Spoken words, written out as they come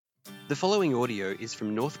The following audio is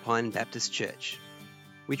from North Pine Baptist Church.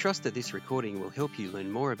 We trust that this recording will help you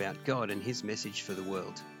learn more about God and His message for the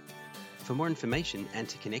world. For more information and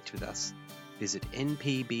to connect with us, visit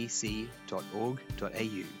npbc.org.au.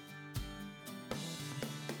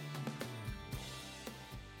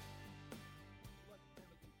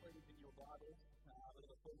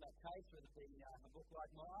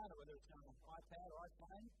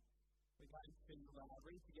 We're going to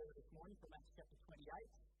read together this morning from Acts chapter 28.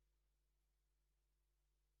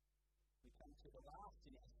 We come to the last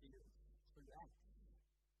in our series through Acts.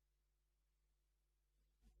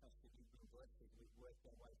 I trust that you've been blessed as we've worked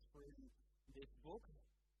our way through this book.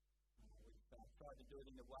 We've tried to do it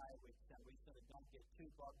in a way which we sort of don't get too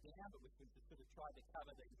bogged down, but we've sort of tried to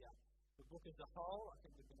cover the book as a whole. I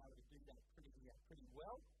think we've been able to do that pretty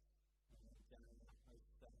well. And as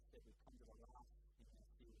I said, we've come to the last in our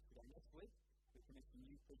series today. Next week, we commence a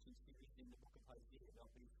new preaching series in the book of Hosea.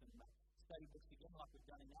 There'll be some study books again, like we've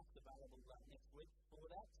done in Acts, available next week for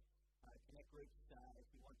that. Connect groups, if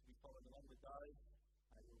you want to be following along with those,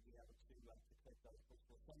 you'll be able to collect those books.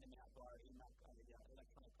 We'll send them out via email,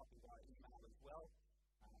 electronic copy via email as well.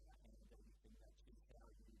 And you can choose how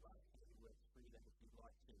you work through that if you'd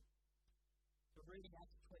like to. So we're reading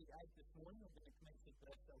Acts 28 this morning. We're going to commence at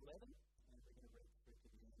verse 11, and we're going to read through to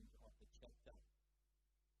the end of the chapter.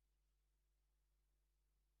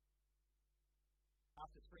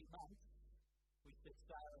 After 3 months, we set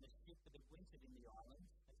sail in a ship that had wintered in the island,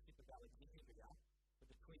 a ship of Alexandria, with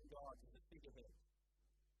the twin gods as a figurehead.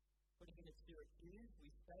 Putting in at Syracuse, we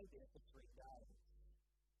stayed there for 3 days.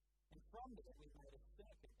 And from there, we made a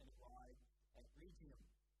circuit and arrived at Rhegium.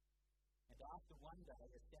 And after 1 day,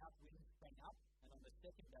 a south wind sprang up, and on the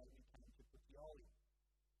second day, we came to Puteoli.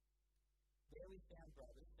 There we found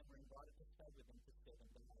brothers, and were invited to stay with them for 7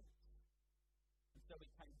 days. And so we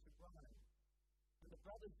came to Rome. And the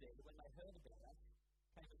brothers there, when they heard about us,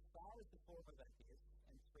 came as far as the Forum of Appius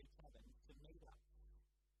and 3 taverns to meet us.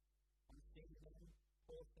 On seeing them,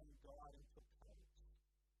 Paul thanked God and took courage.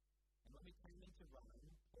 And when we came into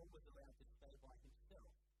Rome, Paul was allowed to stay by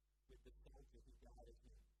himself with the soldier who guarded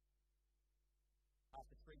him.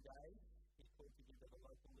 After 3 days, he called together the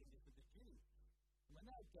local leaders of the Jews. And when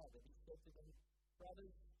they had gathered, he said to them,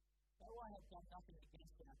 "Brothers, though I have done nothing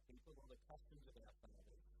against our people or the customs of our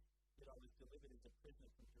fathers, yet I was delivered as a prisoner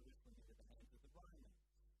from Jerusalem into the hands of the Romans.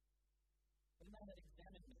 When they had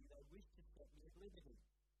examined me, they wished to set me at liberty,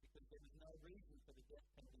 because there was no reason for the death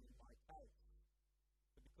penalty in my case.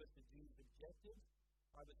 But because the Jews objected,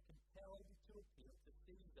 I was compelled to appeal to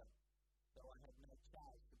Caesar, though I had no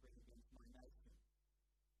charge to bring against my nation.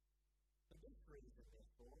 For this reason,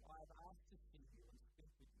 therefore, I have asked to see you and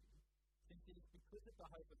speak with you, since it is because of the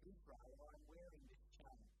hope of Israel I am wearing this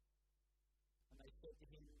chain." And they said to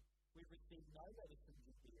him, "We received no letters from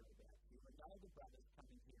Judea about you, and none of the brothers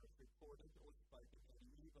coming here has reported or spoken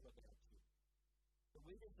any evil about you. But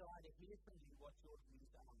we desire to hear from you what your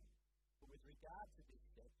views are. For with regard to this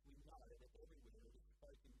sect, we know that everywhere it is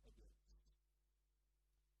spoken against."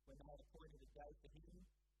 When they had appointed a day for him,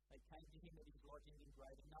 they came to him at his lodging in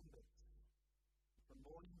greater numbers. From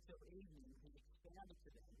morning till evening he expounded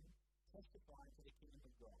to them, testifying to the kingdom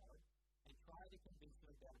of God, and tried to convince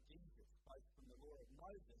them about Jesus, both from the law of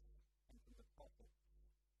Moses and from the prophets.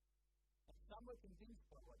 And some were convinced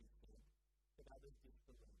by what he said, but others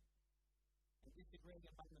disbelieved. And disagreeing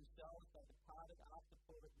among themselves, they departed after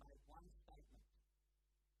Paul had made one statement.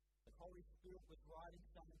 "The Holy Spirit was writing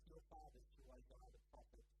something to your fathers through Isaiah the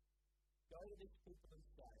prophet. Go to this people and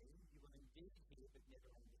say, you will indeed hear but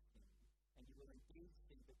never understand, and you will indeed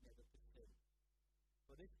see but never perceive.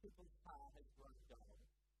 For this people's heart has grown dull,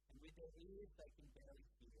 and with their ears they can barely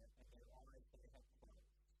hear, and their eyes they have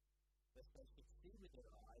closed. Lest they should see with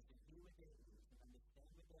their eyes, and hear with their ears, and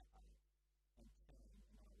understand with their heart, and turn,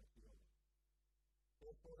 and I will heal them.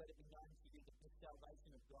 Therefore let it be known to you that this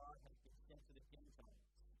salvation of God has been sent to the Gentiles.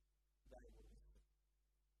 They will listen."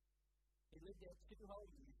 He lived there 2 whole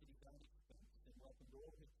years at his own expense, and welcomed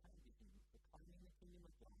all who came to him, proclaiming the kingdom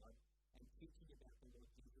of God, and teaching about the Lord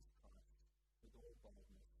Jesus Christ with all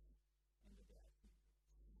boldness and without fear.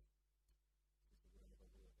 This is the word of the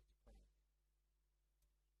Lord. Let's pray.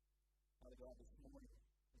 Father God, this morning,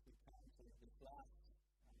 as we come to this last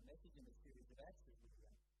message in the series of Acts, as we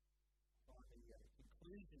find the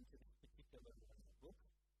conclusion to this particular book,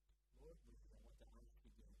 Lord, we want to ask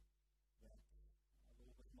again that,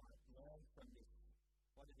 Lord, we might learn from this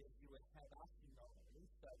what it is you would have us know,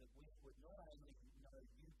 so that we would not only know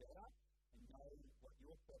you better and know what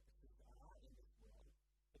your purposes are in this world,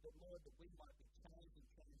 but that, Lord, that we might be changed and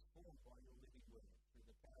transformed by your living word through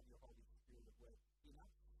the power of your Holy Spirit at work in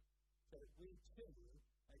us, so that we too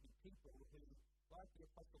may be people like the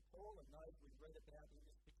Apostle Paul and those we've read about in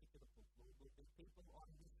this particular book, Lord, would be people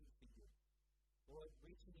on mission for you. Lord,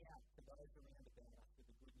 reaching out to those around about us with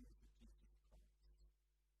the good news of Jesus Christ.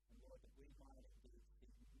 And Lord, that we might indeed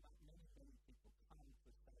see many people come to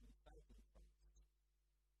a saving faith in Christ.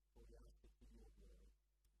 For we ask it in your word.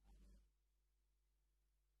 Amen.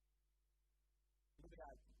 Look at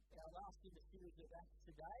our last in the series of Acts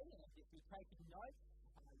today, and if you're taking notes,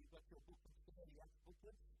 you've got your booklet there, the Acts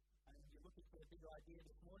booklet, and you're looking for a big idea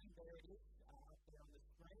this morning, there it is, up there on the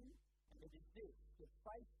screen, and it is this: the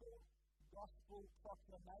faithful gospel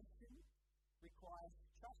proclamation requires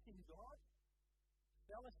trust in God,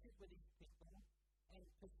 fellowship with His people, and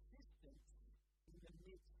persistence in the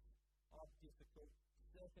midst of difficult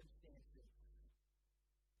circumstances.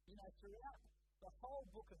 You know, throughout the whole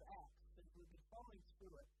book of Acts, as we've been following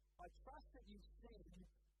through it, I trust that you've seen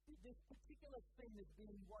this particular thing that's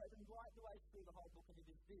being woven right the way through the whole book, and it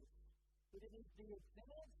is this: that it is the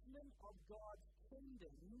advancement of God's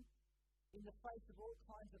kingdom in the face of all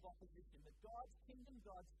kinds of opposition. That God's kingdom,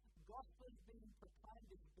 God's gospel is being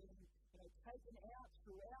proclaimed, is being taken out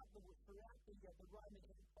throughout the Roman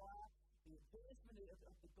Empire. The advancement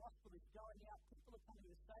of the gospel is going out. People are coming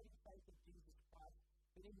to the saving faith of Jesus Christ.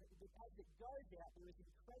 But as it goes out, there is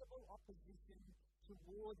incredible opposition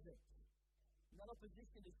towards it. And that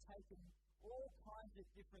opposition has taken all kinds of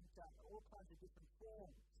different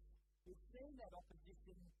forms. We've seen that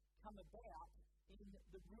opposition come about in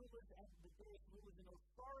the rulers and the various rulers and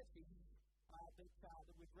authorities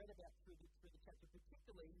that we've read about through the chapter,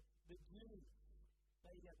 particularly the Jews.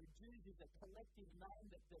 The Jews is a collective name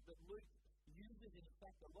that Luke uses, and in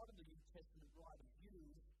fact a lot of the New Testament writers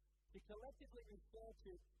use, to collectively refer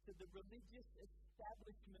to the religious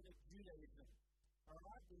establishment of Judaism.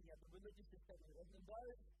 Alright, the religious establishment. And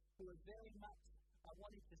those who are very much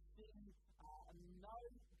wanting to see no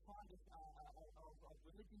kind of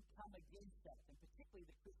religion come against that, and particularly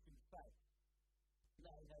the Christian faith.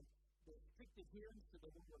 The strict adherence to the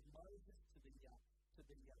law of Moses, to the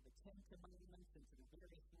Ten Commandments, and to the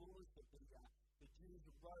various laws that the Jews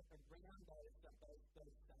wrote around those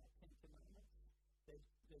Ten Commandments. They've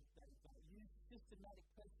used systematic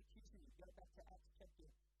persecution. You go back to Acts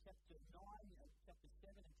chapter 9, chapter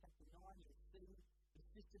 7 and chapter 9, you'll see the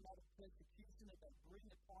systematic persecution that they bring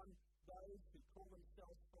upon those who call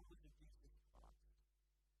themselves followers of Jesus Christ.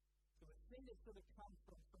 So we've seen it sort of come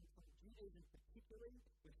from Judaism particularly.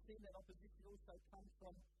 We've seen that opposition also come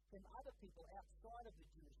from other people outside of the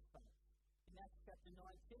Jewish faith. In Acts chapter 19,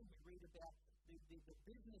 we read about the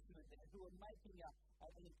businessmen there who are making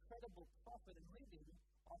an incredible profit and living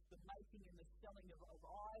off the making and the selling of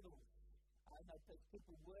idols. As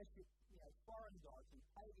people worship foreign gods and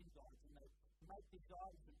pagan gods, and they make these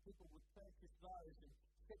idols, and people would purchase those and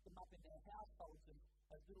set them up in their households and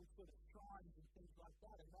as little sort of shrines and things like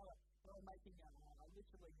that. And they were making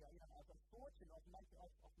literally a fortune of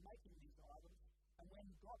making these idols. And when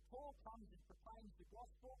Paul comes and proclaims the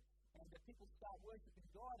gospel, and the people start worshipping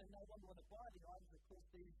God and no longer want to buy the idols, of course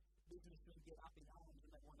these businessmen get up in arms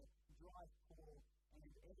and they want to drive Paul and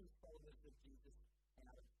any followers of Jesus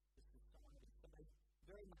out of the society. So they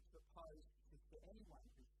very much oppose to anyone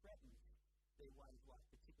who threatens their way of life,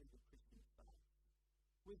 particularly the Christian faith.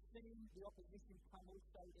 We've seen the opposition come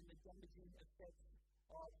also in the damaging effects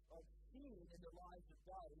of sin in the lives of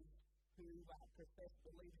those who profess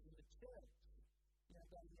believers in the church.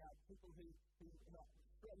 People who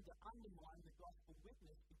threaten to undermine the gospel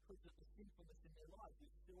witness because of the sinfulness in their lives. We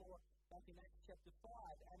saw back in Acts chapter 5,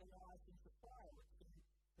 Ananias and Sapphira were two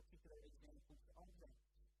particular examples of that.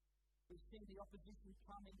 We've seen the opposition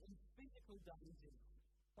coming in physical dangers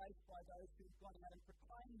faced by those who've gone out and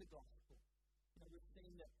proclaimed the gospel. We've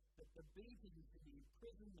seen that the beatings and the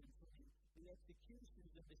imprisonments and the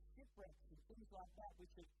executions and the shipwrecks and things like that,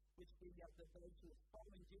 which those who are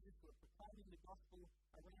following Jesus, who are proclaiming the gospel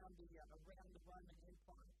around the Roman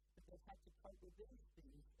Empire, that they've had to cope with these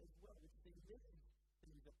things as well. We've seen these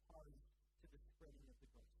things opposed to the spreading of the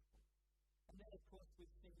gospel. And then, of course,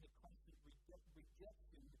 we've seen the constant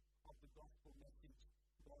rejection of the gospel message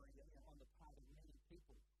on the part of many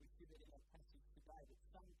people. We see that in our passage today, that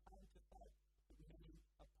some came to faith, but many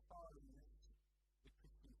opposed the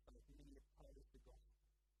Christian faith, many opposed the gospel.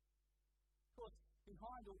 Of course,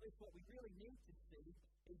 behind all this, what we really need to see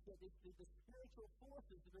is that it's the spiritual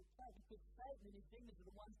forces that are at play, because Satan and his demons are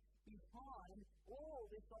the ones behind all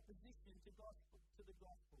this opposition to the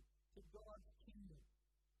gospel, to God's kingdom.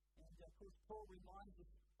 And of course, Paul reminds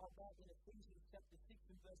us of that in Ephesians chapter 6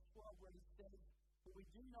 and verse 12, where he says, "For we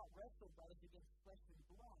do not wrestle, brothers, against flesh and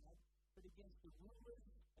blood, but against the rulers,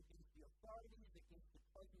 against the authorities, against the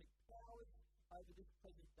cosmic powers over this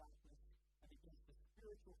present darkness, and against the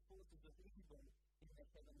forces of evil in the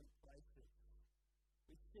heavenly places.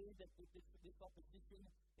 We see that this opposition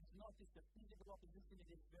is not just a physical opposition,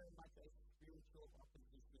 it is very much a spiritual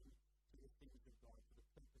opposition to the things of God, to the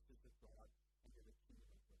purposes of God, and to the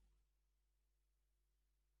kingdom of God.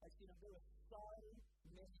 As you know, there are so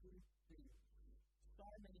many things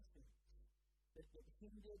that get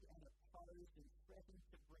hindered and opposed and threatened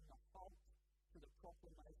to bring a halt to the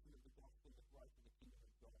proclamation of the gospel, the growth of the kingdom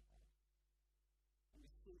of God. And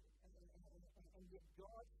we see, and yet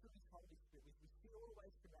God, through His Holy Spirit, we see all the way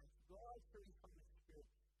throughout, God, through His Holy Spirit,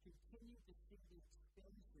 continues to see the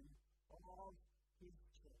expansion of His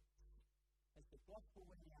church. As the gospel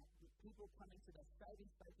went out, with people coming to the saving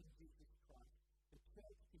faith in Jesus Christ, the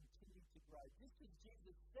church continued to grow. Just as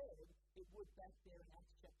Jesus said it would back there in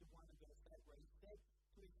Acts chapter 1 and verse 8, where He said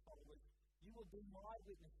to His followers, "You will be my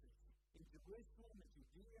witnesses in Jerusalem and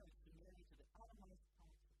Judea and Samaria to the uttermost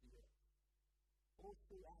parts of the earth." All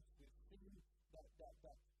through Acts, we've seen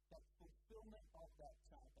that fulfillment of that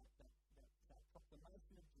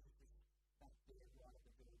proclamation of Jesus back there right at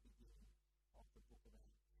the very beginning of the book of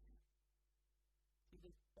Acts. See,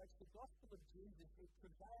 the gospel of Jesus, it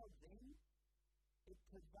prevailed then, it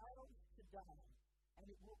prevails today, and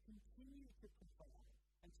it will continue to prevail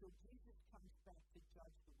until Jesus comes back to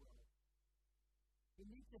judge the world. We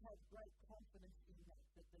need to have great confidence in that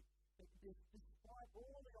despite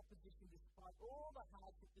all the opposition, despite all the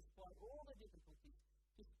hardship, despite all the difficulties,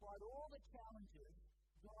 despite all the challenges,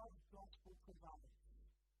 God's gospel prevails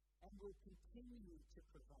and will continue to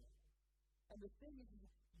prevail. And the thing is,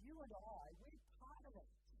 you and I, we're part of it.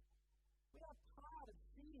 We are part of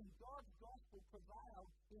seeing God's gospel prevail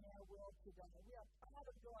in our world today. We are part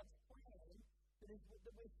of God's plan that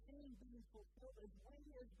we're seeing being fulfilled as we,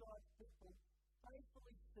 as God's people,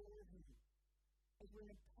 faithfully serve Him, as we're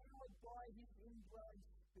empowered by His indwelling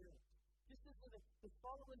Spirit. Just as the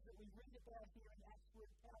followers that we read about here in Acts were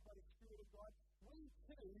empowered by the Spirit of God, we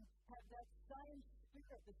too have that same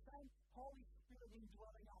Spirit, the same Holy Spirit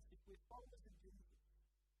indwelling us if we're followers of Jesus.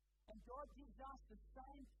 And God gives us the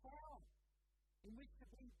same power in which to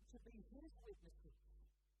be His witnesses,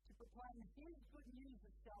 to proclaim His good news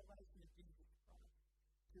of salvation of Jesus Christ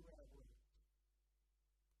to our world.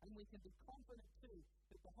 And we can be confident too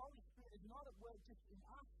that the Holy Spirit is not at work just in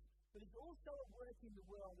us, but is also at work in the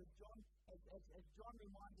world, as John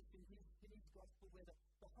reminds us in his gospel, where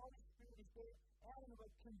the Holy Spirit is there out and about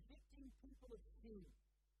convicting people of sin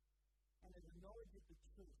and of the knowledge of the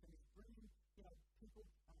truth, and is bringing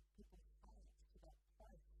people's hearts to that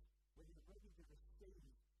place where they're ready to receive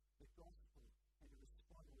the gospel and to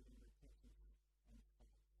respond with repentance and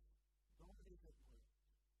faith. God is at work.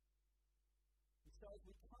 And so as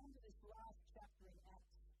we come to this last chapter in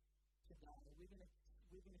Acts today, we're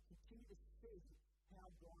going to continue to see how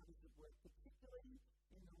God is at work, particularly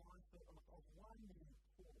in the life of one man,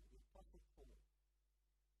 Paul, the Apostle Paul.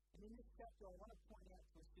 And in this chapter, I want to point out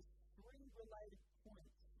to us just three related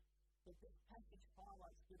points that this passage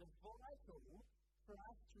highlights that are vital for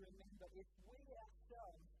us to remember if we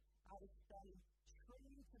ourselves are to stay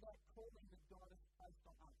true to that calling that God has placed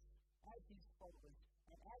on us as His followers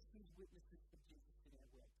and as His witnesses for Jesus in our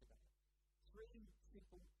world today. Three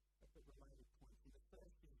simple but related points. And the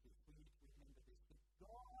first is this: we need to remember this, that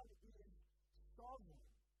God is sovereign.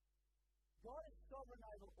 God is sovereign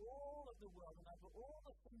over all of the world and over all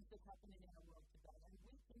the things that happen in our world today, and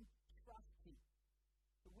we can trust Him.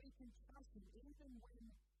 But we can trust Him even when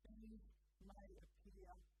things may appear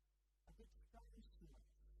a bit strange to us.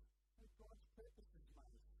 And God's purposes may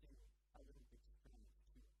seem a little bit strange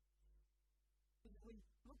to us. As we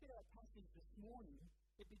look at our passage this morning,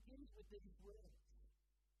 it begins with these words.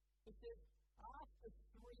 It says, after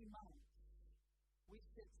 3 months, we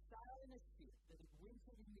set sail in a ship that had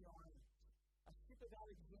wintered in the island, a ship of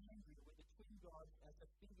Alexandria with the twin gods as a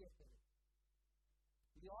figurehead.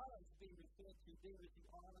 The island being referred to there as the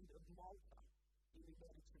island of Malta in the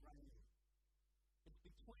Mediterranean. It's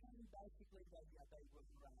between, basically, they were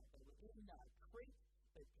in Crete.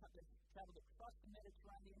 They travelled across the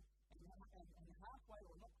Mediterranean, and halfway,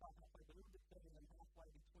 or not quite halfway, but a little bit further than halfway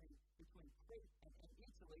between Crete and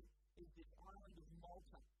Italy is this island of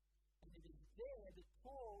Malta. And it is there that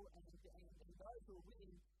Paul and those who were with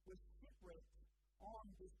him were shipwrecked on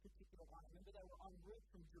this particular island. Remember, they were en route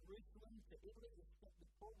from Jerusalem to Italy.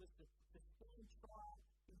 Paul was to stand trial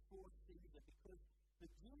before Caesar because the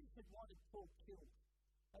Jews had wanted Paul killed.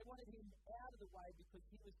 They wanted him out of the way because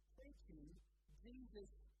he was preaching Jesus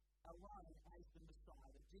alone as the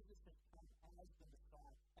Messiah, that Jesus had come as the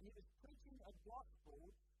Messiah. And he was preaching a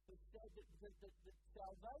gospel that said that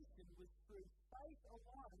salvation was through faith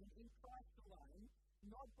alone, in Christ alone,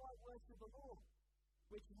 not by works of the law.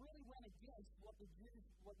 which really went against what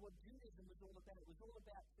Judaism was all about. It was all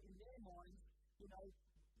about, in their minds,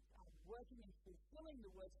 working and fulfilling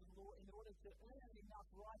the works of the law in order to earn enough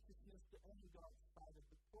righteousness to earn God's favour.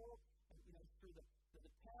 But Paul, through the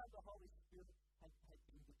power of the Holy Spirit, had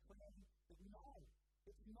been declaring that no,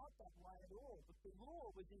 it's not that way at all. But the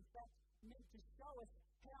law was in fact meant to show us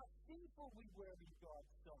how sinful we were in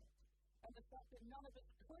God's sight, and the fact that none of us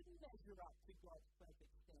could measure up to God's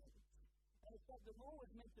perfect standards. And in fact, the law was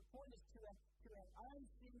meant to point us to our own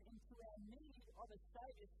sin and to our need of a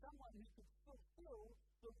Saviour, someone who could fulfill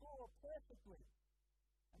the law perfectly.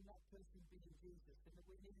 And that person being Jesus, and that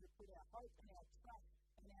we needed to put our hope and our trust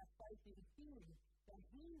and our faith in Him, that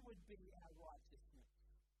He would be our righteousness.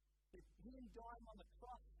 That Him dying on the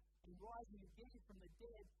cross and rising again from the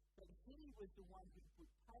dead, that He was the one who would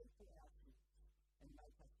pay for our sins and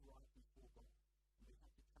make us right before God. And we have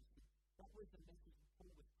to trust Him. That was the message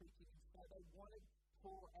Paul was preaching, and so they wanted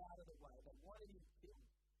Paul out of the way. They wanted him killed.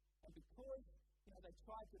 And because they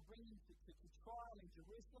tried to bring him to trial in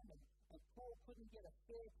Jerusalem, and Paul couldn't get a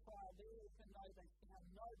fair trial there, even though they found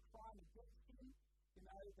no crime against him,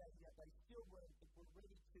 they still were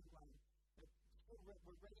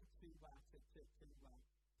ready to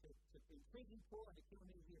imprison Paul and to kill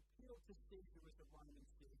him. He appealed to Caesar as a Roman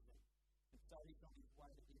citizen, and so he's on his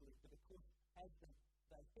way to Italy. But of course, as they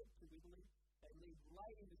head to Italy, they leave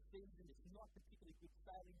late in the season. It's not particularly good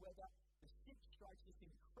sailing weather. The ship strikes this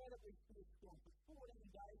incredibly fierce storm. For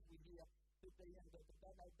 14 days we hear that they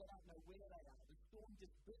don't know where they are. The storm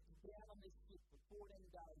just beats down on this ship for 14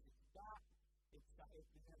 days. It's dark. The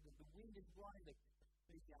wind is blowing. The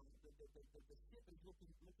ship is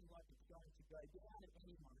looking like it's going to go down at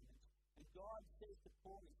any moment. And God says to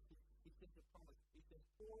Paul, He says a promise. He says,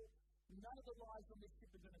 Paul, none of the lives on this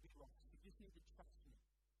ship are going to be lost. You just need to trust me.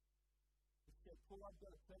 He said, Paul, I've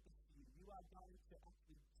got a purpose for you. You are going to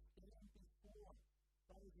actually stand before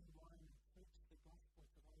those in Rome and preach the gospel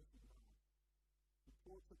to those in Rome. And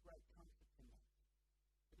Paul took great comfort from that.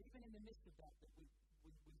 But even in the midst of that, we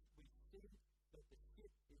see that the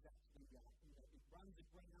ship is actually, it runs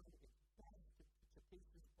aground, it's dashed to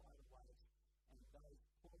pieces by the waves, and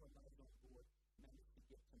Paul and those on board managed to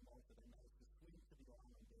get to Malta. They managed to swim to the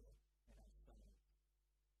island there and are saved.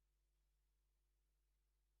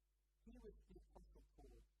 Here was the Apostle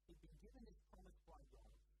Paul. He'd been given this promise by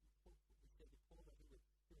God. He said to Paul that he would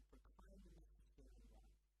proclaim the message there in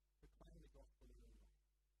Rome, proclaim the gospel there in Rome.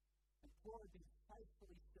 And Paul had been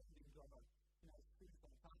faithfully serving God.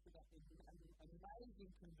 After that, an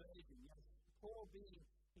amazing conversion. Paul being,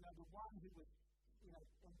 the one who was,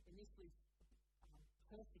 initially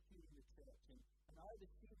persecuting the church and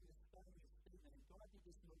overseeing the stoning of Stephen. And God did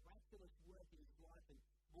this miraculous work in his life and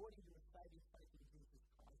brought him to a saving faith in Jesus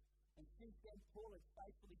Christ. And since then, Paul has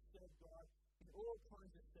faithfully served God in all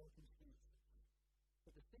kinds of circumstances.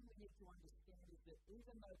 But the thing we need to understand is that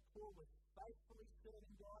even though Paul was faithfully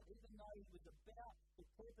serving God, even though he was about the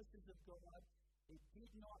purposes of God, it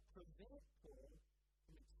did not prevent Paul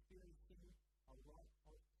from experiencing a lot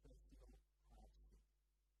of personal hardship.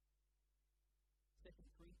 2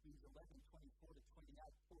 Corinthians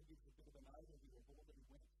 11:24-28, Paul gives a bit of an overview of all that he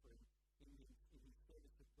went through in his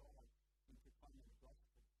service of God in proclaiming the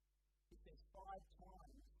gospel. He says, 5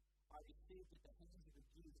 times I received at the hands of the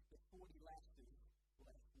Jews the 40 lashes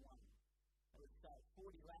less one. I would say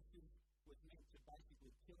 40 lashes was meant to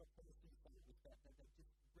basically kill a person, so it was that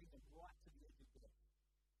just bring them right to the edge of death.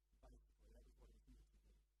 Basically, that was what it was meant to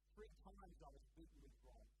do. 3 times I was beaten with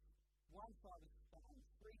rods. Once I was stoned.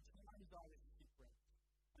 3 times I was shipwrecked.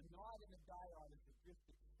 A night and a day I was adrift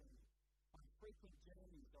at sea. On frequent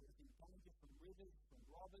journeys I was in danger from rivers, from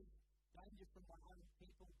robbers, danger from my own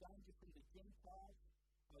people, danger from the Gentiles.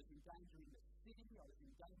 I was in danger in the city, I was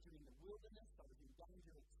in danger in the wilderness, I was in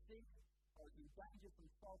danger at sea, I was in danger from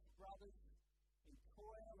false brothers, in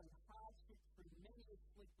toil and hardship through many a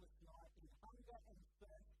sleepless night, in hunger and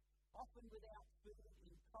thirst, often without food,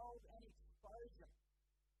 in cold and exposure.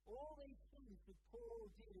 All these things that Paul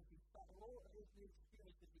did as he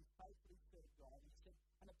experienced as he faithfully served God.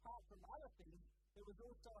 And apart from other things, there was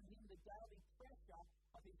also on him the daily pressure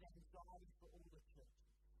of his anxiety for all the churches.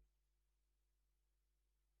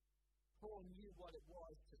 Paul knew what it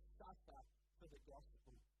was to suffer for the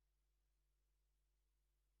gospel.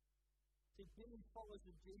 See, being followers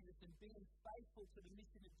of Jesus and being faithful to the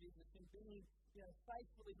mission of Jesus and being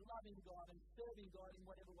faithfully loving God and serving God in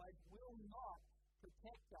whatever ways will not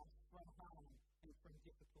protect us from harm and from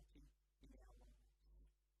difficulty in our lives.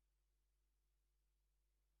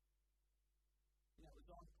 It was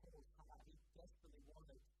on Paul's heart. He desperately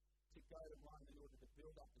wanted to go to Rome in order to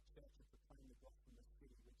build up the church and proclaim the gospel in the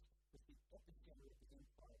city, which was the epicenter of the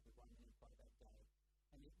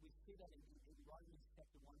see that in Romans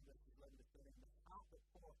chapter 1, verses 11 to 13. The heart that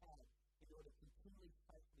Paul had in order to continually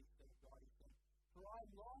faithfully serve God. He said, "For I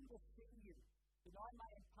long to see you, that I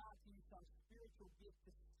may impart to you some spiritual gift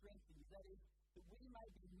to strengthen you. That is, that we may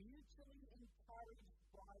be mutually encouraged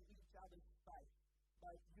by each other's faith,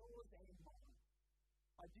 both yours and mine.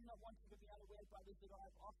 I do not want you to be unaware, brothers, that I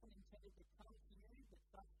have often intended to come to you, but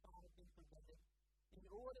thus far have been prevented, in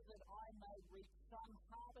order that I may reap some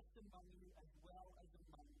harvest among you as well as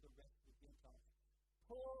among the rest of the Gentiles."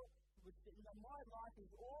 Paul was saying, my life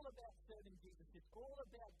is all about serving Jesus. It's all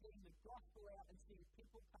about getting the gospel out and seeing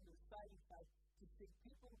people come to saving faith, to see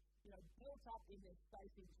people, built up in their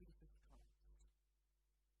faith in Jesus Christ.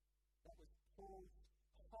 That was Paul's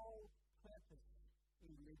whole purpose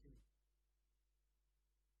in living.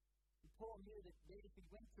 Paul knew that if he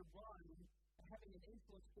went to Rome, having an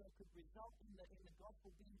influence there could result in the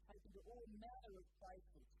gospel being taken to all manner of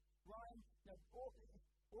places. Rome,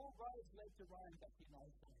 all roads led to Rome back in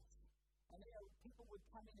those days. And people would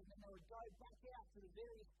come in and then they would go back out to the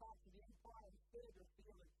various parts of the empire and further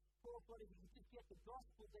afield. And Paul thought if he could just get the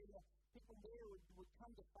gospel there, people there would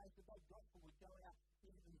come to faith, that that gospel would go out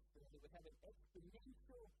even further. It would have an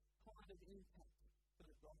exponential kind of impact for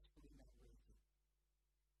the gospel in that region.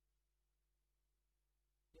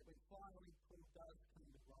 Yet when finally Paul does come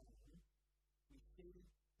to Rome, we see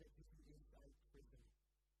that he is a prisoner.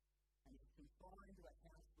 And he's confined to a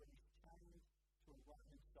house where he's chained to a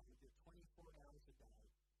Roman soldier 24 hours a day,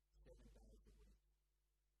 7 days a week.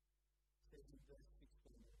 It says in verse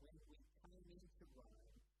 16, when we came into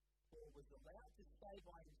Rome, Paul was allowed to stay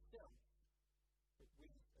by himself, but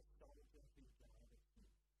with a soldier who guarded him.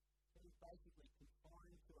 So he's basically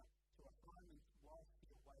confined to a home whilst he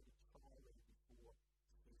awaited trial before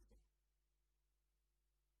Caesar.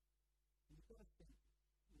 You've got to think,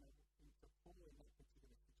 for Paul in that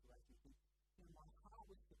particular situation, my heart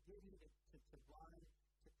was to get into to Rome,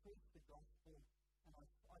 to preach the gospel, and I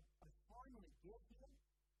finally get here.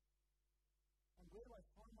 And where do I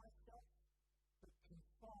find myself? But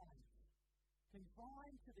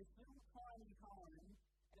confined to this little tiny home,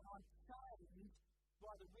 and I'm chained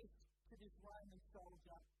by the wrist to this Roman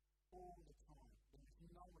soldier all the time. There's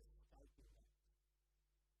no escape in that.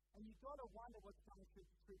 And you've got to wonder what's coming through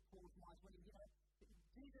Paul's mind when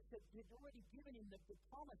Jesus had already given him the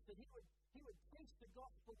promise that he would preach the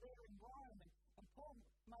gospel there in Rome. And Paul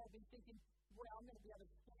may have been thinking, well, I'm going to be able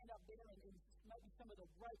to stand up there in maybe some of the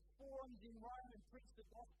great forums in Rome and preach the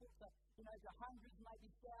gospel to hundreds,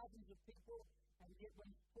 maybe thousands of people. And yet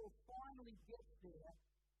when Paul finally gets there,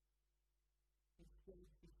 instead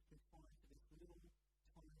he's confined to this little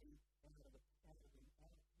tiny out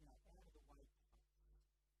of the way place.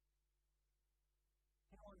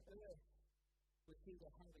 How on earth was he to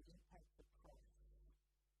have an impact the cross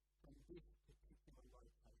from this particular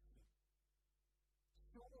location?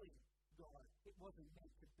 Surely, God, it wasn't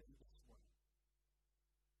meant to be this way.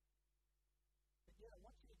 But I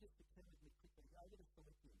want you to just turn with me quickly over to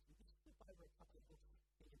Philippians. You can flip over a couple of books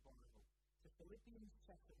in your Bible to Philippians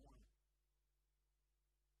chapter 1.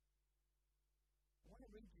 I want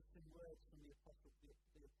to read you some words from the Apostle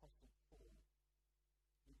Paul.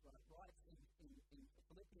 He writes in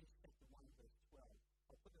Philippians chapter 1, verse 12.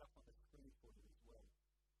 I'll put it up on the screen for you as well.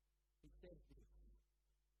 He says this: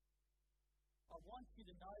 I want you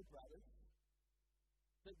to know, brothers,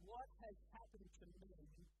 that what has happened to me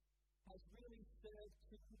has really served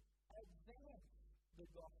to advance the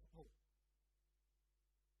gospel.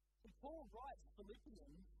 So Paul writes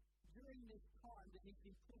Philippians during this time that he's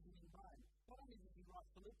in prison in Rome. Not only does he write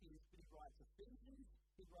Philippians, but he writes Ephesians,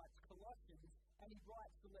 he writes Colossians, and he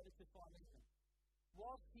writes the letter to Philemon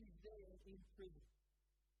whilst he's there in prison.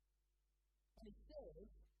 And he says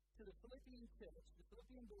to the Philippian church, the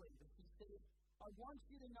Philippian believers, he says, I want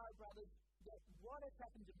you to know, brothers, that what has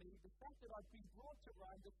happened to me, the fact that I've been brought to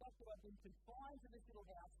Rome, the fact that I've been confined to this little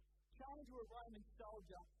house, chained to a Roman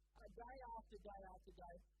soldier, day after day after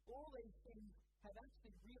day, all these things have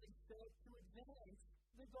actually really served to advance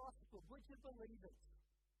the gospel. Would you believe it?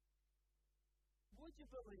 Would you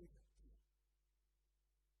believe it?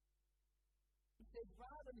 He says,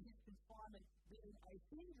 rather than his confinement being a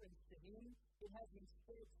hindrance to him, it has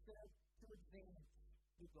instead served to advance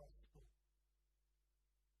the gospel.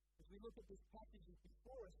 As we look at this passage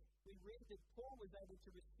before us, we read that Paul was able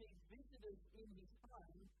to receive visitors in his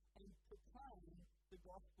home and proclaim the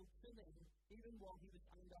gospel to them, even while he was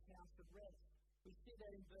under house arrest. We see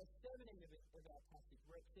that in verse 17 of our passage,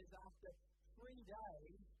 where it says, after 3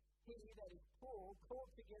 days, he, that is Paul,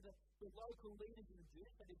 called together the local leaders of the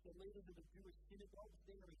Jews, that is the leaders of the Jewish synagogues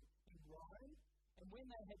there in Rome. And when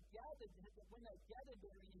they gathered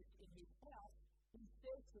there in his house, he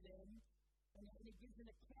says to them, and he gives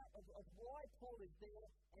an account of why Paul is there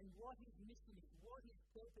and what his mission is, what his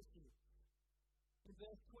purpose is. In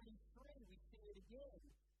verse 23, we see it again.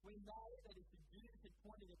 We know that as the Jews had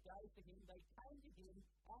appointed a day for him, they came to him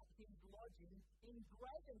at his lodging in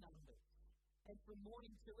greater numbers. And from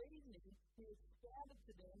morning till evening, he expounded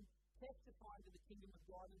to them, testifying to the kingdom of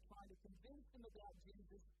God and trying to convince them about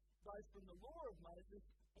Jesus, both from the law of Moses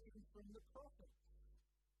and from the prophets.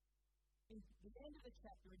 In the end of the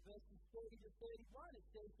chapter, in verses 30 to 31, it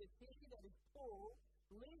says that he, that is Paul,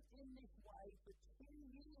 lived in this way for 2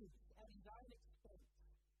 years at his own expense,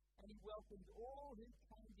 and he welcomed all who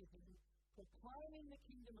came to him, proclaiming the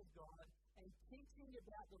kingdom of God and teaching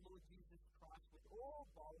about the Lord Jesus Christ with all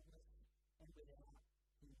boldness and without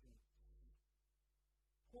hindrance.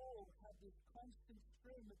 Paul had this constant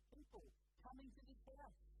stream of people coming to this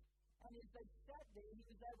house. And as they sat there, he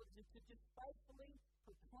was able to just faithfully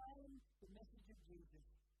proclaim the message of Jesus.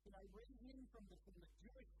 Reading from the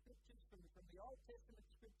Jewish scriptures, from the Old Testament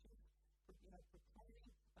scriptures, proclaiming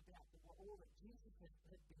about all that Jesus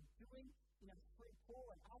had been doing, through Paul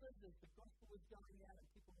and others as the gospel was going out and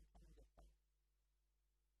people were coming to faith.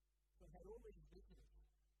 So he had all these visitors.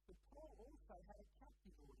 But Paul also had a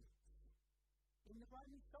captive audience in the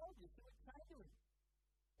Roman soldiers who would come to him.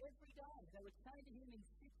 Every day, they would come to him in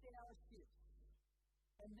 6-hour shifts.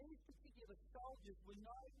 And these particular soldiers were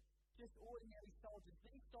not just ordinary soldiers.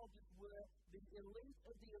 These soldiers were the elite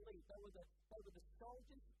of the elite. They were the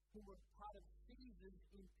soldiers who were part of Caesar's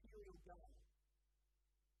imperial guard.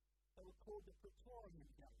 They were called the Praetorian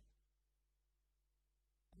Guard.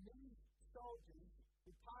 And these soldiers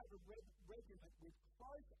were part of a regiment with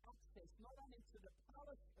close access not only to the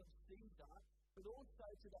palace of Caesar, but also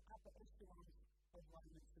to the upper echelons of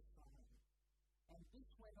Roman society. And this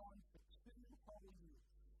went on for 2 whole years.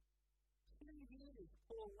 2 years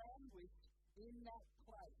Paul languished in that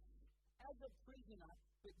place as a prisoner,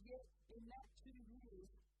 but yet in that 2 years,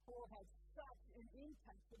 Paul had such an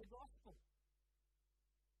impact for the gospel.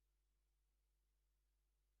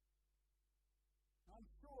 I'm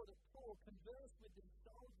sure that Paul conversed with these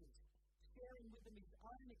soldiers, sharing with them his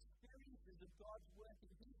own experiences of God's work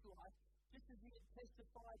in his life, just as he had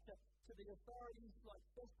testified to the authorities like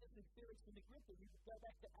Festus and Felix and Agrippa. You go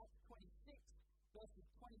back to Acts 26, verses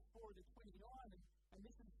 24 to 29, and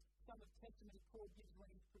this is some of the testimony Paul gives when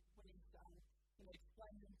he's explaining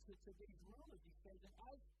to these rulers. He says, and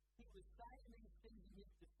as he was saying these things in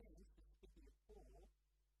his defense, speaking of Paul,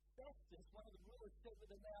 Festus, one of the rulers, said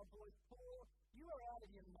with a loud voice, Paul, you are out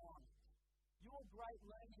of your mind. Your great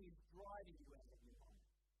learning is driving you out of your mind.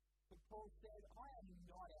 But Paul said, I am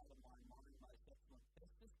not out of my mind, most excellent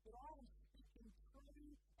Festus, but I am speaking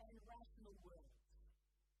true and rational words.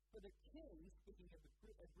 For the king, speaking of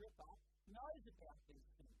Agrippa, knows about these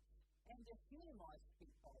things, and to him I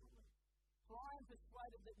speak boldly. For I am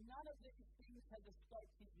persuaded that none of these things has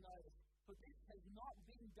escaped his notice, for this has not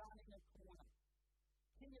been done in a corner.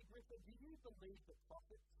 King Agrippa, do you believe the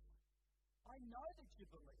prophets? I know that you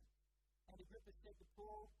believe. And Agrippa said to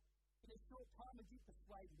Paul, in a short time would you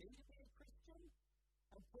persuade me to be a Christian?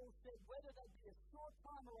 And Paul said, whether that be a short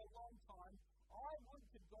time or a long time, I would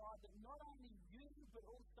to God that not only you, but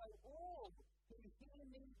also all who hear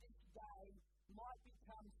me this day might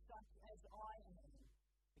become such as I am,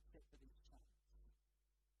 except for this change.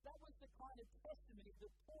 That was the kind of testimony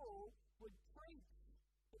that Paul would preach,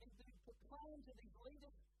 that he would proclaim to these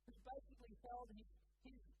leaders who basically held his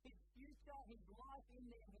future, his life in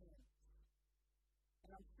their hands.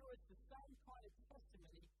 And I'm sure it's the same kind of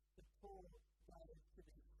testimony that Paul gave to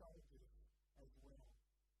these soldiers as well.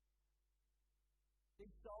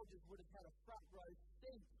 These soldiers would have had a front row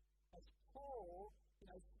seat as Paul,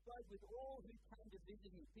 spoke with all who came to visit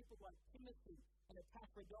him. People like Timothy and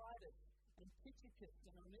Epaphroditus and Tychicus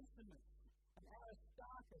and Onesimus and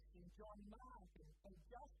Aristarchus and John Mark and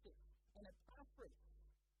Justus and Epaphras.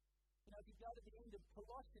 If you go to the end of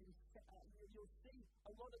Colossians, you'll see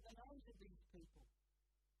a lot of the names of these people.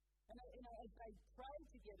 And as they prayed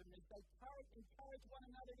together, and as they encouraged one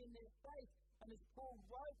another in their faith, and as Paul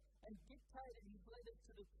wrote and dictated his letters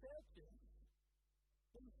to the churches,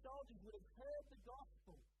 these soldiers would have heard the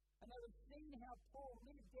gospel, and they would have seen how Paul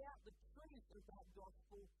lived out the truth of that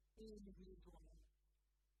gospel in his life.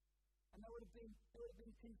 And they would have been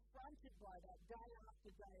confronted by that day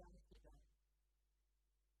after day after day.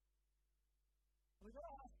 And we've got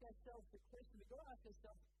to ask ourselves the question, we've got to ask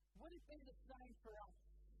ourselves, would it be the same for us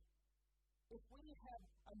if we had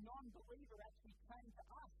a non-believer actually came to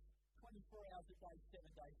us 24 hours a day, 7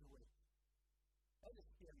 days a week? That's a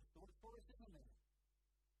scary thought for us, isn't it?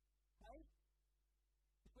 Hey?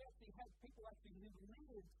 If we actually had people who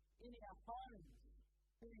lived in our homes,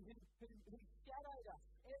 who shadowed us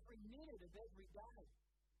every minute of every day.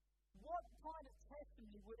 What kind of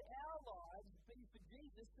testimony would our lives be for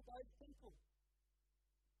Jesus to those people?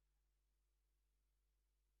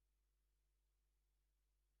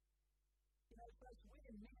 Folks, we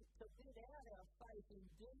are meant to live out our faith in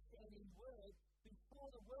deed and in word before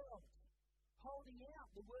the world, holding out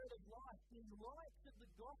the word of life, being lights of the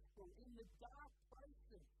gospel in the dark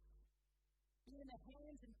places, being the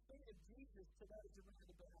hands and feet of Jesus to those around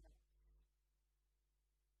about us.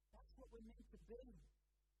 That's what we're meant to be.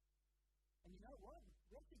 And you know what?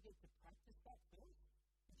 We have to get to practice that first.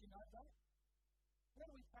 Did you know that? How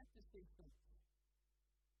do we practice these things?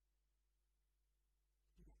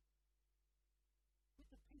 With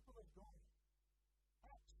the people of God,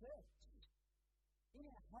 at church, in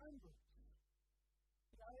our home groups,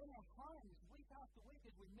 in our homes, week after week,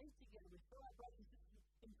 as we meet together with fellow brothers and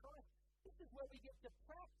sisters in Christ, this is where we get to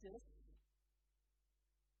practice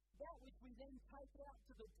that which we then take out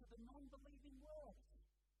to the non-believing world.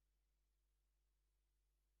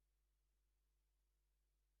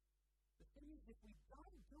 The thing is, if we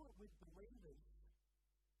don't do it with believers,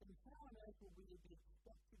 then how on earth will we be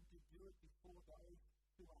expected to do it before those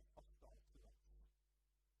who are hostile to us?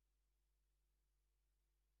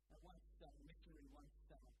 Once a missionary was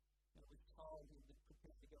told he was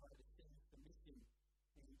prepared to go overseas for mission,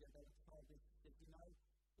 and they were told this, that if you're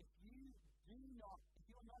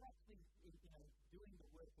not actually doing the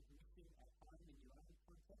work of mission at home in your own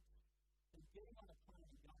context, then getting on a plane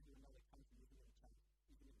and going to another country isn't going to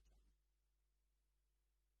change.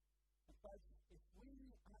 And folks, if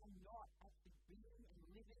we are not actually being and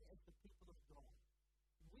living as the people of God,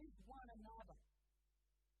 with one another,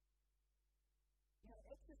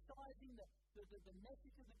 exercising the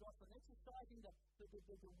message of the gospel, exercising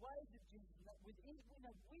the ways of Jesus, that with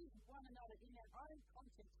one another in our own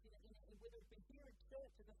context, whether it be here at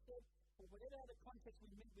church, as I said, or whatever other context we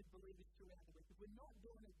meet with believers throughout the week, if we're not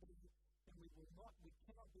doing it, then we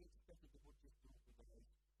cannot be expected to put just do it for those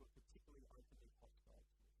who are particularly openly hostile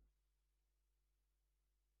to us.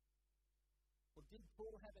 Well, did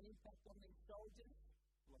Paul have an impact on these soldiers?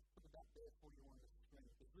 Well, I'll put it up there for you on the screen.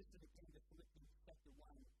 Because listen again to Philippians chapter 1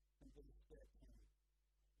 and verse 13.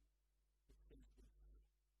 It says this.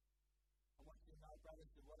 I want you to know, brothers,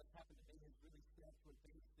 that what has happened to me has really served to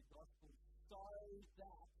advance the gospel so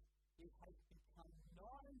that it has become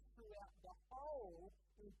known throughout the whole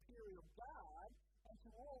imperial guard and to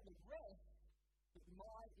all the rest that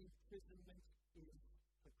my imprisonment is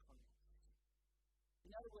for Christ.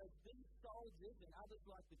 In other words, these soldiers and others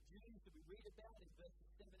like the Jews that we read about in verses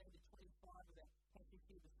 17 to 25 of our passage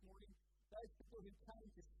here this morning, those people who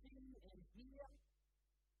came to see and hear,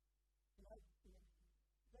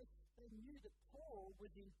 they knew that Paul was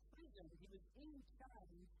in prison. He was in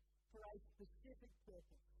chains for a specific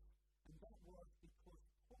purpose. And that was because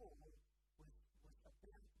Paul was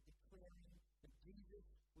about declaring that Jesus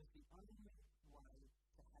was the only way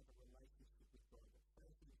to have a relationship with God. The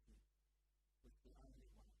person of him was the only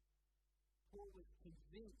way. Paul was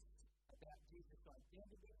convinced about Jesus'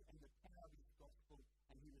 identity and the power of his gospel,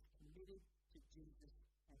 and he was committed to Jesus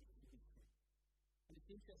and his ministry. And it's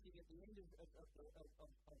interesting, at the end of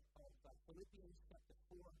Philippians chapter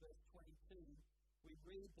 4 and verse 22, we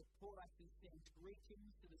read that Paul actually sends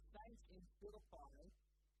greetings to the saints in Philippi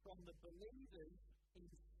from the believers in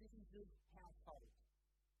Caesar's household.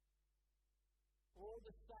 All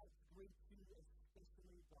the saints greet you,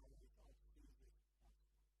 especially those of Caesar's household.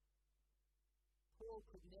 Paul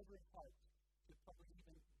could never have hoped to probably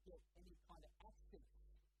even get any kind of access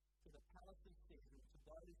to the palace of Caesar, to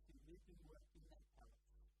those who lived and worked in that palace,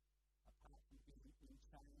 apart from being in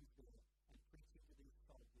chains there and preaching to these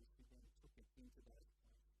soldiers who then took it into those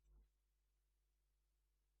places.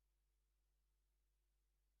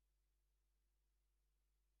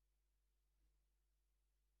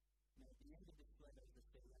 Now, at the end of this letter, as I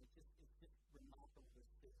said, it's just remarkable to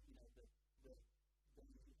see,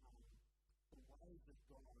 the ways of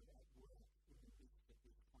God at work in the midst of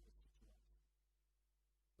this kind of situation.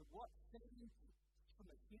 But what seems,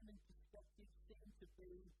 from a human perspective, seems to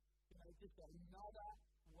be, just another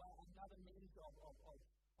means of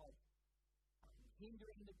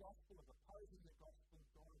hindering the gospel, of opposing the gospel,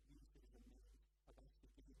 God used it as a means of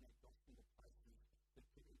actually giving that gospel to places that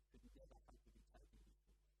could never hope to be taken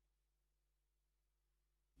before.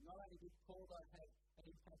 Not only did Paul have an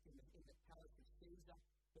impact in the palace of Caesar,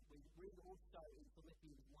 but we read also in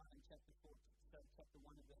Philippians 1 and chapter 1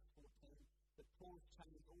 and verse 14, that Paul's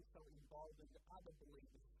chains also emboldened other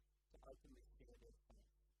believers to openly share their faith.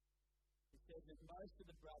 It says that most of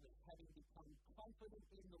the brothers, having become confident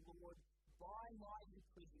in the Lord, by my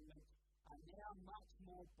imprisonment, are now much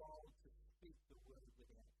more bold to speak the word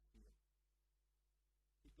without fear.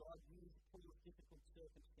 God used Paul's difficult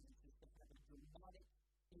circumstances to have a dramatic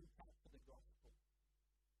impact for the gospel.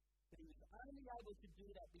 But he was only able to do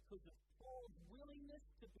that because of Paul's willingness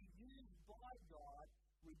to be used by God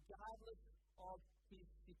regardless of his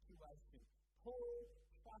situation. Paul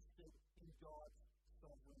trusted in God's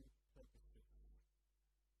sovereign purposes.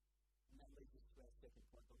 And that leads us to our second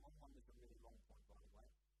point. The long one was a really long point, by the way.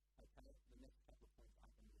 Okay, the next couple of points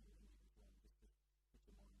aren't going to be really long, just to put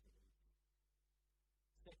your mind at ease.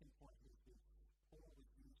 Second point is this: Paul was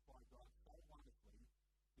used by God so wonderfully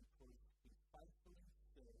because he faithfully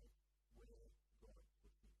served where God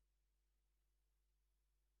put him.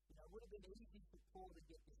 You know, it would have been easy for Paul to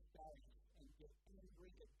get discouraged and get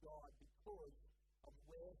angry at God because of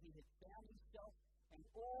where he had found himself and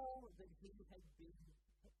all that he had been,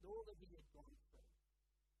 all that he had gone through.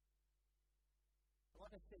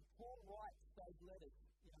 Like I said, Paul writes those letters,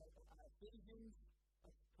 Ephesians,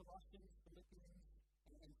 Colossians, Philippians,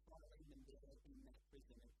 and finally them there in that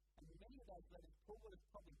prison. And many of those letters Paul would have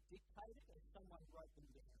probably dictated as someone wrote them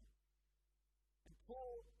down. And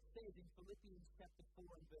Paul says in Philippians chapter 4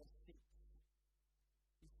 and verse 6,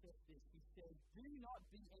 he says this, he says, "Do not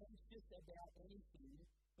be anxious about anything,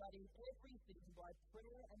 but in everything by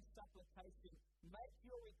prayer and supplication make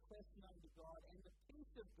your requests known to God, and the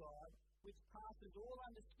peace of God, which passes all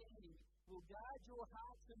understanding, will guard your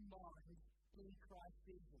hearts and minds in Christ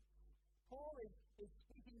Jesus." Paul is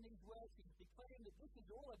speaking these words, he's declaring that this is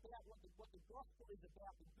all about what the gospel is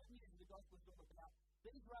about, the good news of the gospel is all about.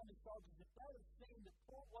 These Roman soldiers, if they had seen that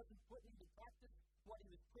Paul wasn't putting into practice what he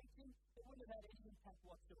was preaching, it wouldn't have had any impact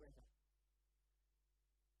whatsoever.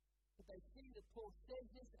 But they see that Paul says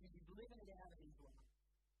this and he's living it out in his life.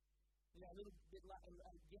 A little bit later,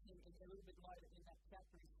 again, a little bit later in that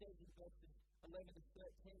chapter, he says in verses 11 to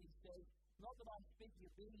 13, he says, "Not that I'm speaking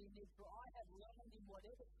of being in this, for I have learned in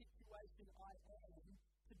whatever situation I am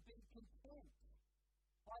to be content.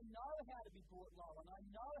 I know how to be brought low, and I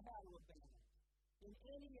know how to abound. In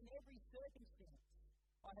any and every circumstance,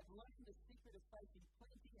 I have learned the secret of facing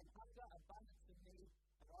plenty and hunger, abundance and need,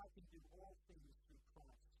 and I can do all things through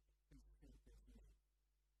Christ who strengthens me."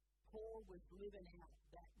 Paul was living out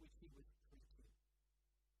that which he was preaching.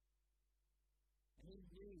 And he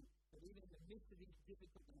knew that even in the midst of these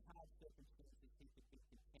difficult and hard circumstances, he could be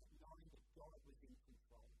content, knowing that God was in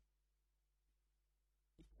control.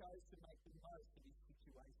 He chose to make the most of his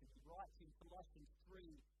situation. He writes in Colossians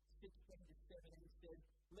 3:16 to 17, he says,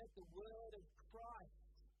 "Let the word of Christ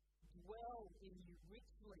dwell in you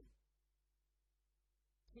richly,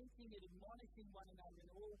 teaching and admonishing one another in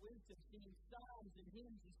all wisdom, singing psalms and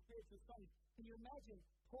hymns and spiritual songs." Can you imagine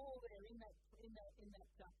Paul there in that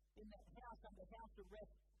house under house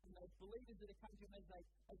arrest, and those believers that have come to him as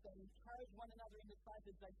they encourage one another in the faith,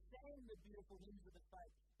 as they sang the beautiful hymns of the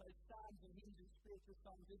faith, those psalms and hymns and spiritual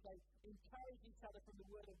songs, as they encourage each other from the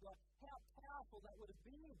Word of God? How powerful that would have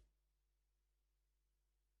been!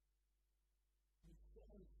 He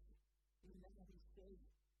says,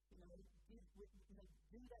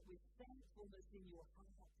 do that with thankfulness in your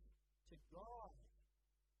heart to God.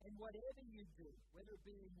 And whatever you do, whether it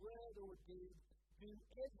be in word or deed, do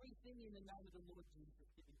everything in the name of the Lord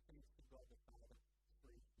Jesus, giving thanks to God the Father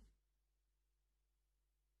through him.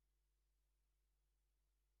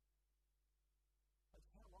 But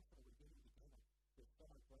how often are we getting together with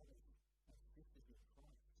fellow brothers and sisters in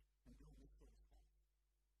Christ and doing this sort of stuff?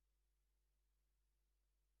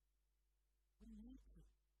 We need to.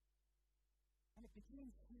 And it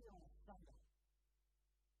begins here on a Sunday.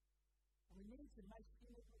 And we need to make sure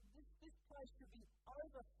that this place should be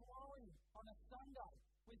overflowing on a Sunday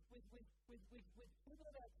with people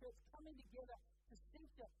of our church coming together to seek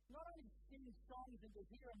to not only sing songs and to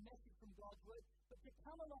hear a message from God's Word, but to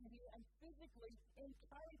come along here and physically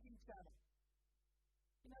encourage each other.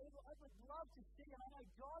 I would love to see, and I know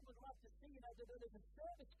God would love to see, that as a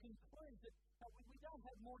service concludes, that we don't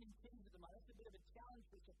have morning teas at the moment. That's a bit of a challenge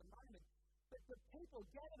for us at the moment. But the people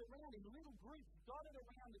gathered around in little groups, dotted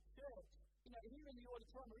around the church, here in the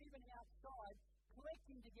auditorium or even outside,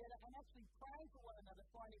 collecting together and actually praying for one another,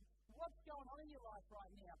 finding what's going on in your life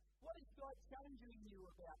right now. What is God challenging you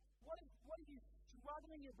about? What are you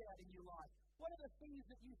struggling about in your life? What are the things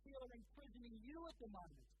that you feel are imprisoning you at the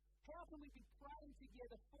moment? How can we be praying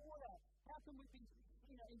together for that? How can we be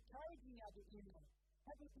encouraging others in that?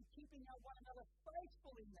 How can we be keeping one another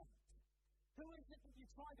faithful in that? Who is it that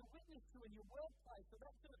you're trying to witness to in your workplace or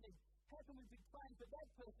that sort of thing? How can we be praying for that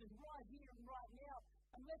person right here and right now?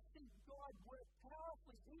 And let's see God work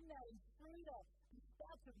powerfully in that and through that and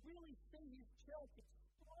start to really see His church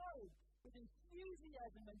explode with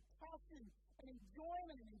enthusiasm and passion and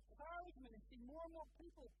enjoyment and encouragement and see more and more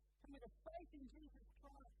people come with a faith in Jesus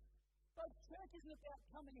Christ. But church isn't about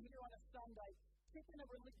coming here on a Sunday, ticking a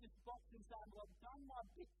religious box and saying, well, I've done my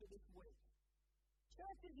bit for this week.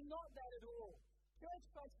 Church is not that at all. Church,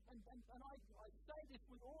 folks, and I say this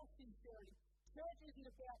with all sincerity, church isn't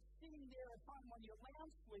about sitting there at home on your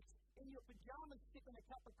lounge suite in your pajamas sipping a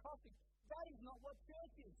cup of coffee. That is not what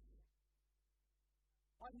church is.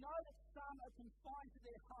 I know that some are confined to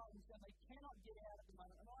their homes and they cannot get out at the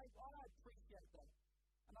moment, and I appreciate that.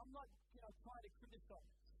 And I'm not trying to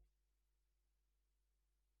criticise.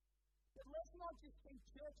 But let's not just think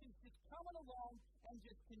churches just coming along and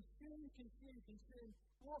just consume,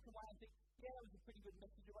 walk away and think, yeah, that was a pretty good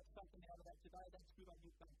message. I got something out of that today. That's good. I'll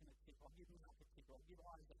give Duncan a tip. I'll give Mark a tip. I'll give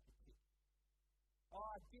Isaac a tip. Oh,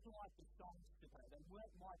 I didn't like the songs today. They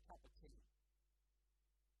weren't my cup of tea.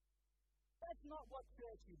 That's not what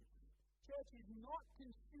church is. Church is not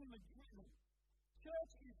consumer-driven.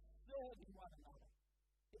 Church is serving one another.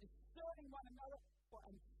 It is serving one another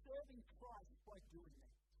and serving Christ by doing that.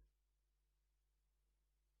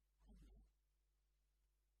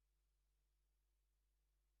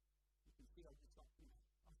 You can see I just got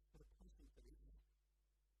a passion for this.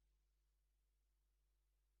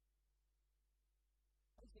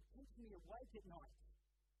 It keeps me awake at night.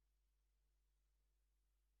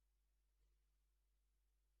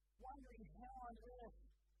 Wondering how on earth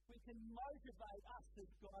we can motivate us as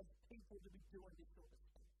God's people to be doing this sort of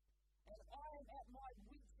stuff. And I am at my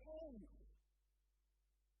wit's end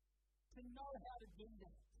to know how to do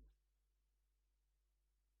that.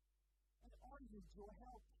 And I need your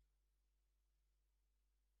help.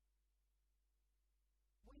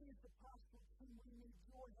 We as the pastoral team, we need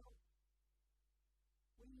your help.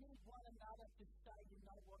 We need one another to say, you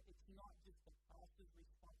know what, it's not just the pastor's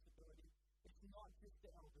responsibility. It's not just the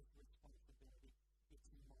elder's responsibility. It's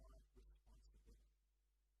my responsibility.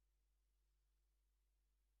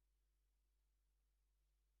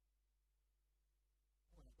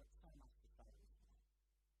 Boy, I've got so much to say this morning.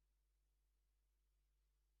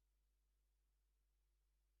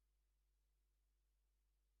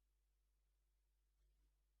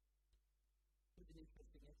 It's an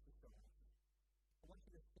interesting exercise. I want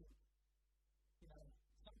you to think,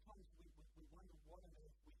 sometimes we wonder what on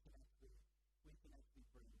earth we can actually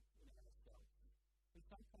bring in ourselves. We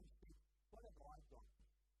sometimes think, what have I got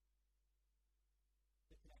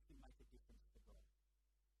that can actually make a difference to God?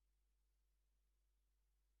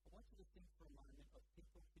 I want you to think for a moment of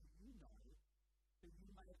people who you know, who you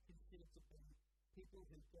may have considered to be people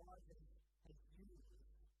who God has used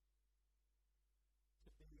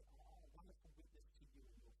to be a wonderful witness to you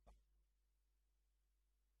in your faith.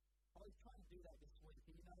 I was trying to do that this week,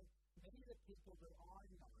 and many of the people that I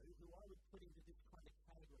know, who I would put into this kind of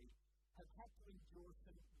category, have had to endure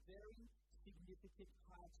some very significant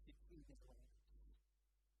hardships in their lives.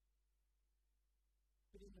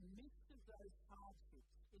 But in the midst of those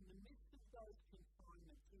hardships, in the midst of those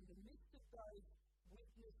confinements, in the midst of those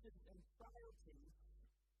weaknesses and frailties,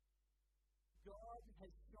 God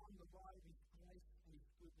has shown the light of His grace and His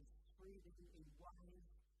goodness through them in ways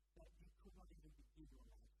that you could not even begin to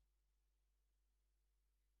imagine.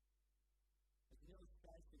 As an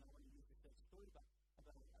illustration, I want to use this story about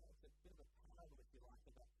it's a bit of a parable, if you like,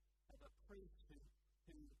 of a priest who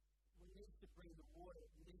needs to bring the water,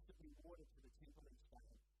 needs to bring water to the temple each day.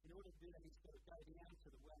 In order to do that, he's got to go down to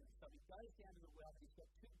the well. And so he goes down to the well, and he's got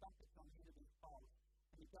 2 buckets on the end of his pole.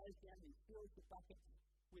 And he goes down and he fills the buckets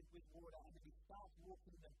with water, and then he starts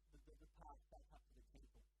walking the path back up to the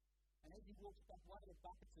temple. And as he walks back, one of the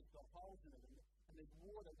buckets has got holes in it, and there's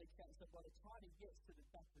water leaks out. So by the time he gets to the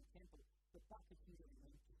back of the temple, the bucket's nearly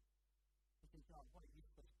empty. You can go, what a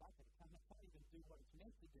useless bucket. It can't even do what it's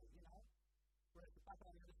meant to do, Whereas the bucket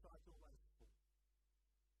on the other side's always full.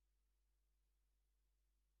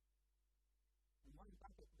 And one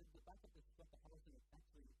bucket, the bucket that's got the holes in it,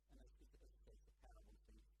 actually, and it's a parable,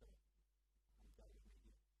 so you've got to go with me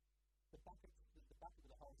here. The bucket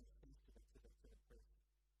with the holes in it speaks to the priest.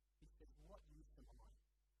 He says, what use am I?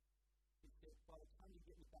 He says, by the time you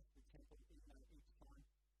get me back to the temple each time,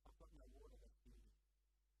 I've got no water left in me.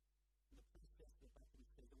 And the priest says to the bucket, he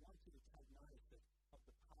says, I want you to take notice of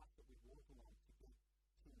the path that we walk along to get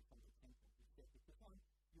to and from the temple. He said, because on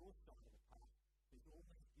your side of the path, there's all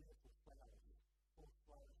these beautiful flowers, all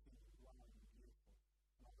flourishing and glowing and beautiful.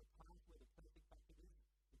 And on the path where the perfect bucket is,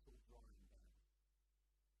 it's all drying down.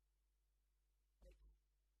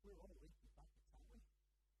 We're all empty buckets, aren't we?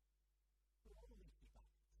 We're all empty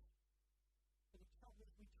buckets. But the trouble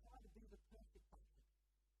is, we try to be the perfect bucket.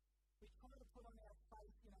 We try to put on our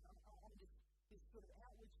face, on this sort of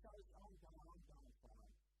outward shows, I'm going, folks.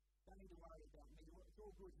 Don't need to worry about me. It's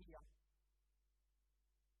all good here.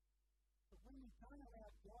 But when we don't allow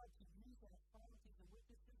God to use our frailties and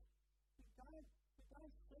weaknesses, we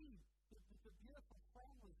don't see the beautiful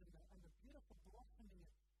flowers and the beautiful blossoming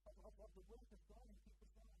of the work of God in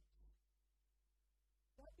people's lives.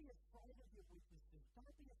 Don't be afraid of your weaknesses.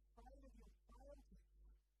 Don't be afraid of your frailties.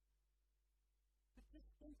 But just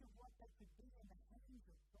think of what they could be in the hands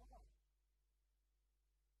of God.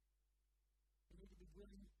 We need to be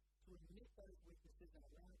willing to admit those weaknesses and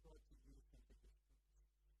allow God to use them for good.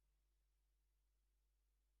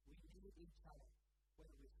 We need each other,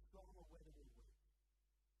 whether we're strong or whether we're weak.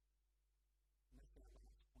 And that's our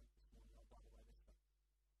last point this morning. Oh, by the way,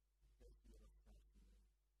 there's the illustration there.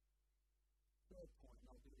 Third point, and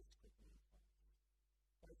I'll do this quickly.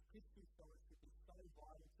 Both Christian fellowship is so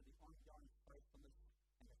vital to the ongoing faithfulness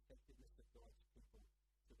and effectiveness of God's people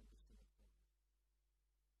to the mission of God.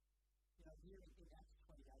 Here in Acts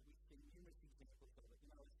 28, we see numerous examples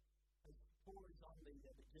of it. As Paul is on the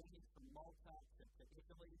journey from Malta to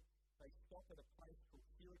Italy, they stop at a place called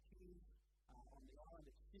Syracuse on the island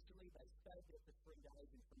of Sicily. They stayed there for 3 days,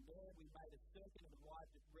 and from there we made a circuit and arrived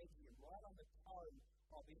at Rhegium, right on the toe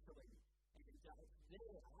of Italy. And it's there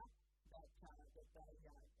that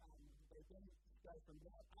they then go from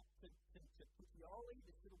there up to Puteoli,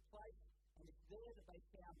 this little place, and it's there that they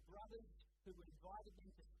found brothers who invited them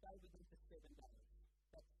to stay with them for 7 days.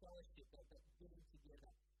 That fellowship, that getting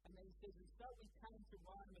together. And then he says, and so we came to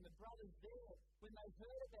Rome, and the brothers there, when they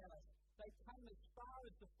heard about us, they came as far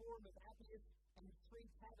as the Forum of Appius and 3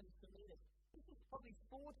 taverns to meet us. This is probably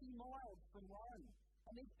 40 miles from Rome.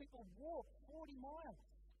 And these people walked 40 miles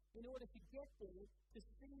in order to get there to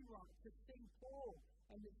see Rome, to see Paul.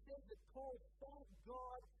 And it says that Paul thanked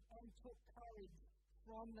God and took courage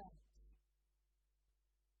from that.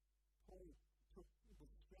 Paul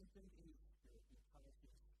was strengthened in his spirit, encouraged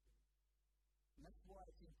in his spirit. And that's why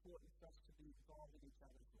it's important for us to be involved in each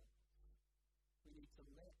other's lives. We need to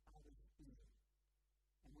let others in.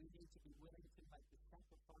 And we need to be willing to make the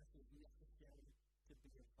sacrifices necessary to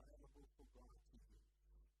be available for God to use.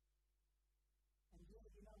 And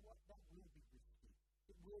you know what? That will be risky.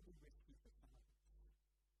 It will be risky for some of us.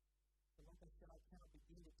 But like I said, I cannot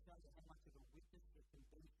begin to tell you how much of a witness it can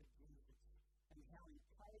be for Jesus and how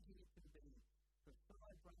encouraging it can be for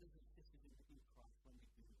fellow brothers and sisters in Christ when we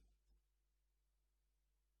do that.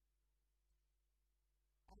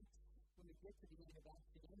 And when we get to the end of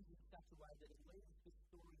Acts, it ends in such a way that it leaves the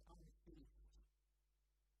story unfinished.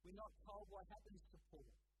 We're not told what happens to Paul.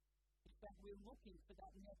 In fact, we're looking for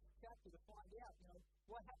that next chapter to find out,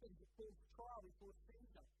 what happens at Paul's trial before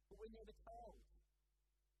Caesar, but we're never told.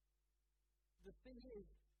 The thing is,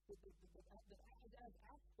 as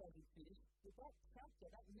Acts doesn't finish, that chapter,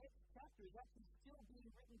 that next chapter is actually still being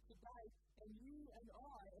written today, and you and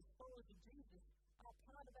I, as followers of Jesus, are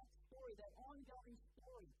part of that story, that ongoing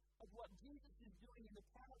story of what Jesus is doing in the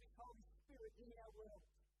power of His Holy Spirit in our world.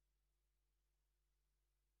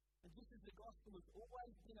 And just as the gospel has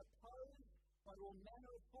always been opposed by all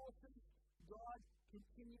manner of forces, God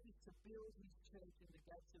continues to build His church, and the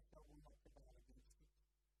gates of hell will not prevail against it.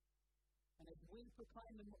 And as we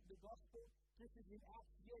proclaim the gospel, just as in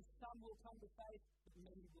Acts, yes, some will come to faith, but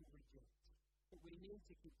many will reject. But we need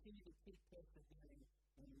to continue to keep persevering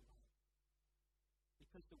anyway.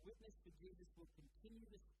 Because the witness for Jesus will continue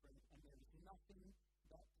to spread, and there is nothing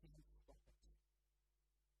that can stop it.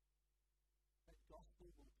 That gospel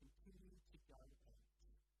will continue to go out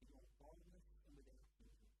in all boldness and without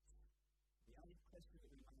hindrance. The only question that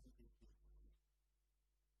remains is this: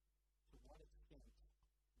 to what extent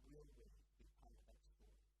will we be part of that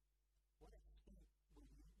story?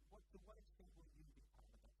 To what extent will you be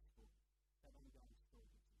part of that story? That ongoing story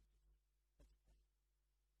of Jesus. Let's pray.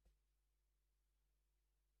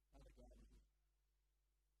 Father God, I just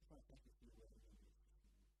want to thank you for your word and your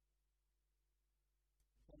testimony.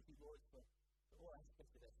 Thank you, Lord, for all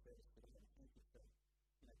aspects of that service today, and thank you for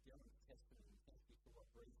Dylan's testimony. Thank you for what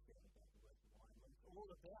Bree said about the work of Iron. It's all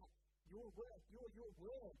about your work,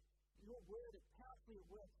 your word is powerfully at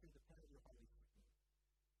work through the power of your Holy Spirit.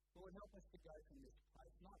 Lord, help us to go from this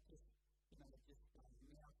place, not just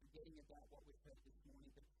now forgetting about what we've heard this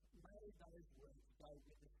morning, but may those words go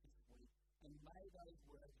with us this week, and may those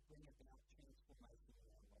words bring about transformation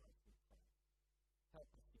in our lives, we pray. Help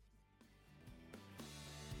us this morning.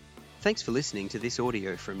 Thanks for listening to this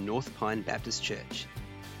audio from North Pine Baptist Church.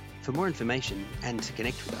 For more information and to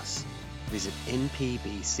connect with us, visit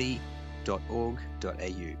npbc.org.au.